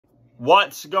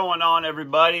What's going on,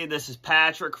 everybody? This is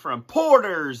Patrick from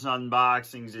Porter's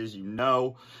Unboxings, as you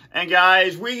know. And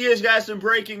guys, we just got some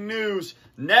breaking news.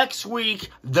 Next week,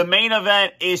 the main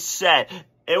event is set.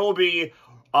 It will be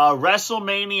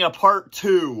WrestleMania Part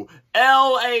 2.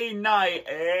 LA Knight,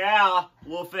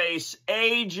 will face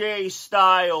AJ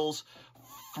Styles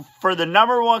for the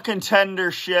 #1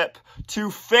 contendership to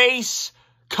face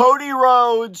Cody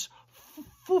Rhodes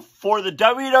for the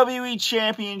WWE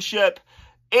Championship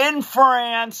in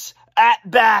France at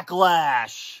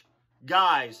Backlash.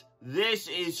 Guys, this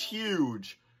is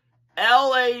huge.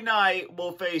 LA Knight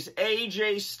will face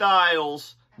AJ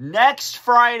Styles next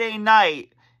Friday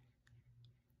night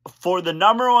for the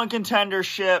 #1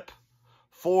 contendership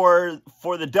for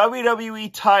the WWE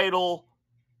title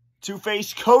to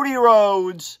face Cody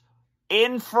Rhodes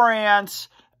in France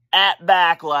at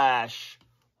Backlash.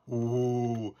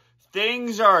 Ooh,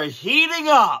 things are heating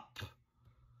up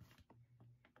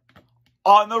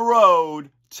on the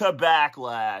road to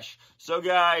Backlash. So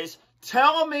guys,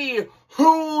 tell me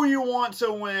who you want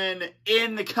to win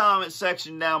in the comment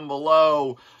section down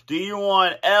below. Do you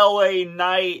want LA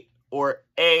Knight or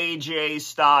AJ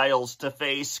Styles to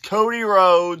face Cody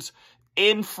Rhodes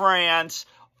in France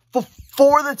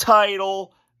for the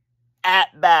title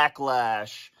at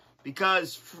Backlash?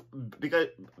 Because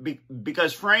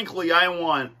frankly, I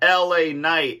want LA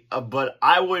Knight, but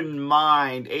I wouldn't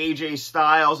mind AJ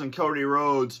Styles and Cody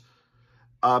Rhodes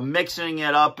mixing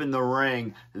it up in the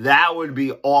ring. That would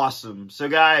be awesome. So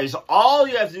guys, all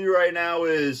you have to do right now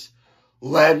is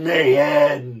let me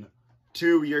in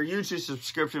to your YouTube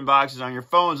subscription boxes on your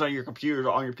phones, on your computers,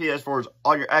 on your PS4s,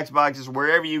 on your Xboxes,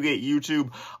 wherever you get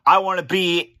YouTube. I want to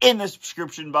be in the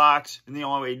subscription box, and the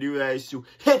only way to do that is to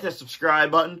hit the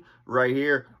subscribe button right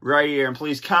here, and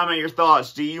please comment your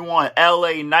thoughts. Do you want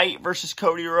LA Knight versus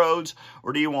Cody Rhodes,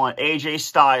 or do you want AJ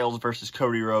Styles versus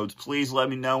Cody Rhodes? Please let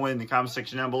me know in the comment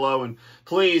section down below, and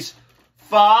please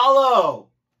follow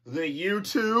the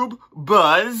YouTube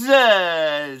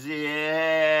buzzes.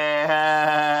 Yeah.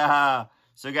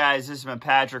 So guys, this has been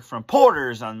Patrick from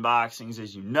Porter's Unboxings,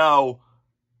 as you know.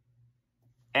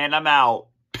 And I'm out.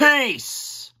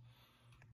 Peace.